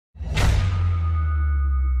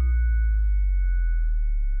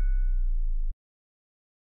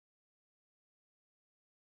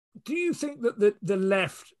do you think that the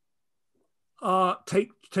left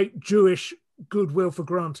take Jewish goodwill for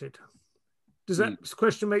granted? Does that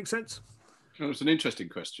question make sense? It's an interesting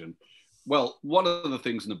question. Well, one of the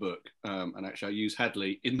things in the book, and actually I use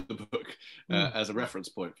Hadley in the book as a reference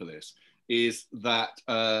point for this, is that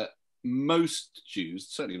most Jews,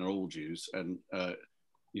 certainly not all Jews, and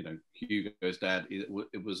you know, Hugo's dad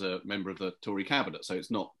it was a member of the Tory cabinet, so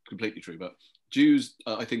it's not completely true, but Jews,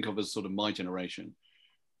 I think of as sort of my generation,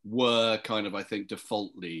 were kind of, I think,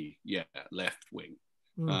 defaultly, left wing.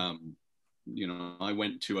 You know, I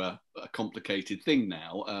went to a complicated thing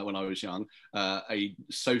now when I was young, a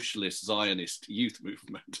socialist Zionist youth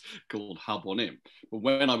movement called Habonim. But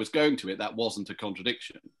when I was going to it, that wasn't a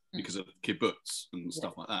contradiction because of kibbutz and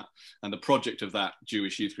stuff like that. And the project of that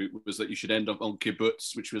Jewish youth group was that you should end up on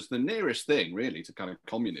kibbutz, which was the nearest thing really to kind of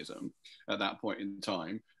communism at that point in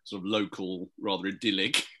time, sort of local, rather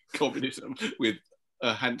idyllic communism with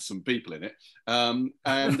handsome people in it.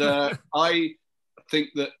 I think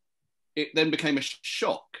that it then became a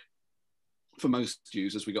shock for most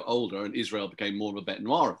Jews as we got older and Israel became more of a bête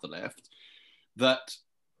noire of the left, that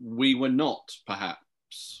we were not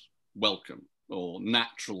perhaps welcome or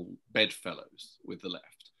natural bedfellows with the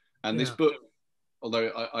left. And this book,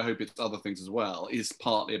 although I hope it's other things as well, is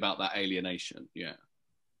partly about that alienation. Yeah.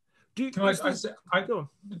 Just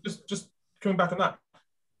coming back on that,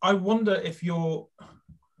 I wonder if you're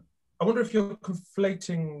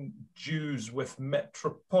conflating Jews with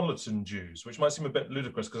metropolitan Jews, which might seem a bit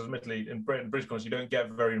ludicrous because admittedly in British Columbia you don't get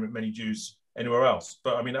very many Jews anywhere else.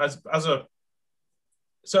 But I mean,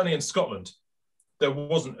 certainly in Scotland, there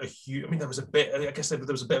wasn't a huge. I mean, there was a bit. I guess there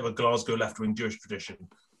was a bit of a Glasgow left-wing Jewish tradition,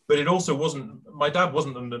 but it also wasn't. My dad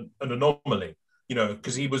wasn't an anomaly, you know,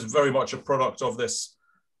 because he was very much a product of this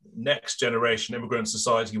next generation immigrant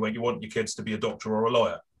society where you want your kids to be a doctor or a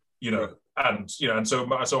lawyer, you know. And you know, and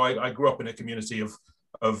so I grew up in a community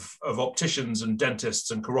of opticians and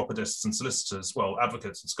dentists and chiropodists and solicitors, well,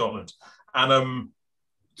 advocates in Scotland, and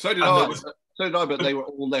so did I. But they were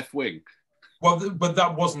all left wing. Well, but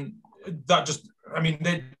that wasn't that. Just I mean,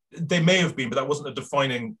 they may have been, but that wasn't a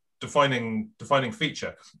defining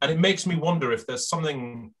feature. And it makes me wonder if there's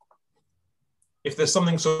something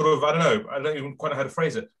sort of, I don't even quite know how to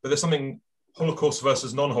phrase it, but there's something Holocaust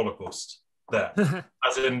versus non-Holocaust there,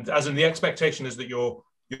 as in the expectation is that your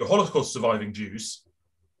Holocaust surviving Jews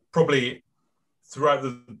probably throughout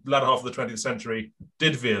the latter half of the 20th century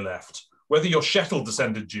did veer left. Whether your Shettle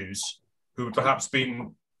descended Jews who had perhaps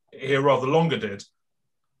been here rather longer did,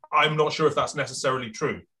 I'm not sure if that's necessarily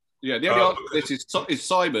true. Yeah, the only answer to this is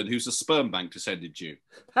Simon, who's a sperm bank descended Jew.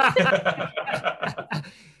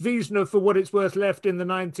 Wiesner, for what it's worth, left in the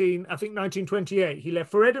 1928. He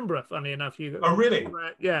left for Edinburgh, funny enough. Hugo. Oh, really?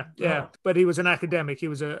 Yeah. Oh. But he was an academic. He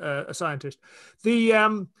was a scientist.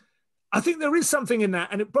 I think there is something in that,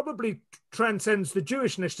 and it probably transcends the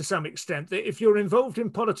Jewishness to some extent, that if you're involved in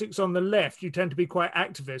politics on the left, you tend to be quite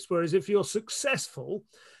activist, whereas if you're successful,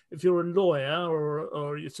 if you're a lawyer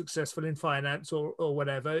or you're successful in finance or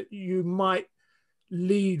whatever, you might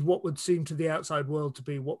lead what would seem to the outside world to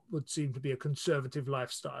be what would seem to be a conservative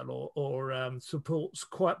lifestyle or supports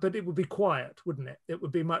quiet, but it would be quiet, wouldn't it? It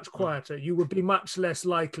would be much quieter. You would be much less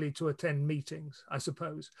likely to attend meetings, I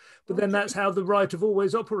suppose. But then that's how the right have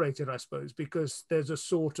always operated, I suppose, because there's a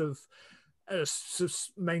sort of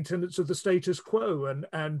maintenance of the status quo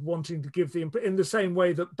and wanting to give in the same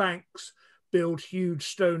way that banks build huge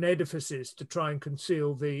stone edifices to try and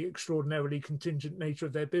conceal the extraordinarily contingent nature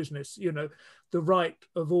of their business. You know, the right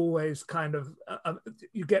of always kind of,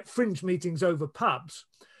 you get fringe meetings over pubs,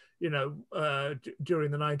 you know,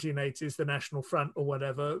 during the 1980s, the National Front or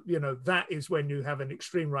whatever, you know, that is when you have an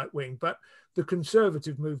extreme right wing. But the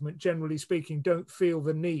conservative movement, generally speaking, don't feel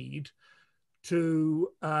the need to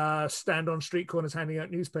stand on street corners handing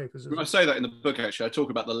out newspapers. I say that in the book, actually. I talk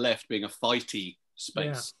about the left being a fighty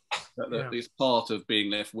space. It's part of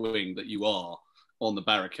being left wing that you are on the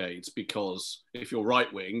barricades, because if you're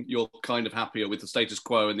right wing, you're kind of happier with the status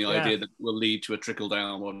quo and the idea that it will lead to a trickle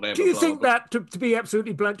down or whatever. Do you think that, to be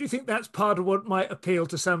absolutely blunt, do you think that's part of what might appeal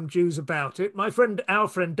to some Jews about it? Our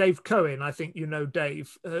friend Dave Cohen, I think you know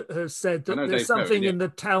Dave, has said that there's Dave something Cohen, in the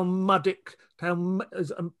Talmudic, I'm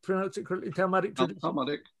pronouncing it correctly, Talmudic tradition.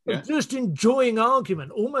 Talmudic, yeah. Just enjoying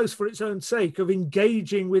argument, almost for its own sake, of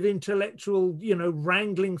engaging with intellectual, you know,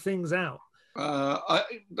 wrangling things out. I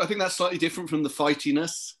think that's slightly different from the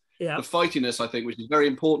fightiness. Yeah. The fightiness, I think, which is very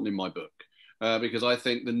important in my book, because I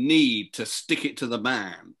think the need to stick it to the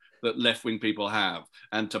man that left-wing people have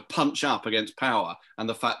and to punch up against power, and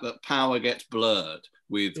the fact that power gets blurred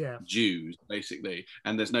with Jews, basically,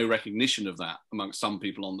 and there's no recognition of that amongst some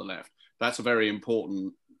people on the left. That's a very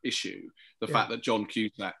important issue. The fact that John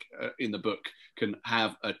Cusack in the book can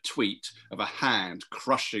have a tweet of a hand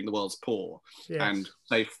crushing the world's poor, and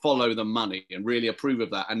they follow the money and really approve of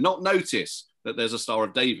that, and not notice that there's a Star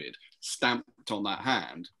of David stamped on that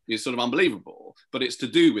hand is sort of unbelievable. But it's to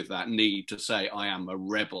do with that need to say, I am a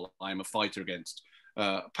rebel, I am a fighter against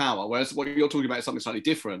power. Whereas what you're talking about is something slightly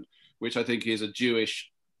different, which I think is a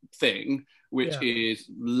Jewish thing, which is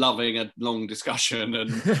loving a long discussion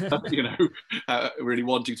and really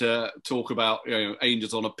wanting to talk about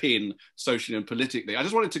angels on a pin socially and politically. I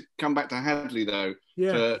just wanted to come back to Hadley though,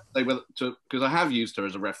 because I have used her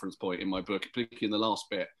as a reference point in my book, particularly in the last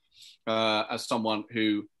bit, as someone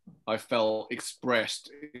who I felt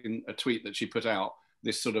expressed in a tweet that she put out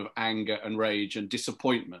this sort of anger and rage and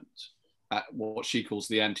disappointment at what she calls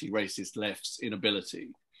the anti-racist left's inability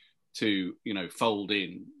to, fold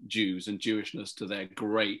in Jews and Jewishness to their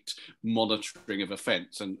great monitoring of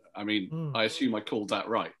offence. And I mean, I assume I called that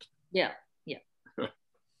right. Yeah.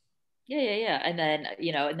 And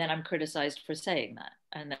then I'm criticized for saying that.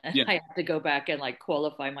 And then I have to go back and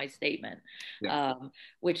qualify my statement,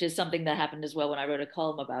 which is something that happened as well when I wrote a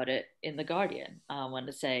column about it in The Guardian, when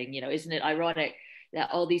it's saying, isn't it ironic that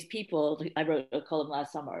all these people, I wrote a column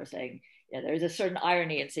last summer saying, there's a certain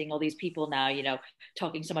irony in seeing all these people now,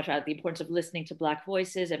 talking so much about the importance of listening to Black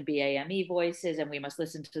voices and BAME voices, and we must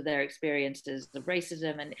listen to their experiences of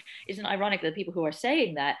racism. And isn't it ironic that the people who are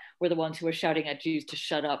saying that were the ones who are shouting at Jews to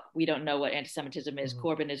shut up? We don't know what anti-Semitism is.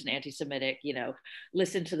 Corbyn isn't anti-Semitic.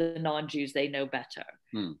 Listen to the non-Jews; they know better.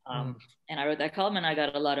 And I wrote that column, and I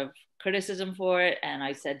got a lot of criticism for it, and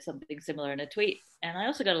I said something similar in a tweet, and I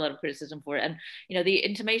also got a lot of criticism for it. And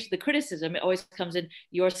the criticism, it always comes in,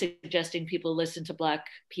 you're suggesting people listen to Black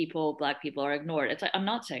people are ignored. It's I'm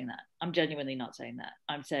not saying that. I'm genuinely not saying that.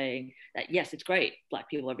 I'm saying that yes, it's great Black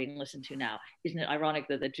people are being listened to now. Isn't it ironic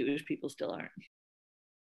that the Jewish people still aren't?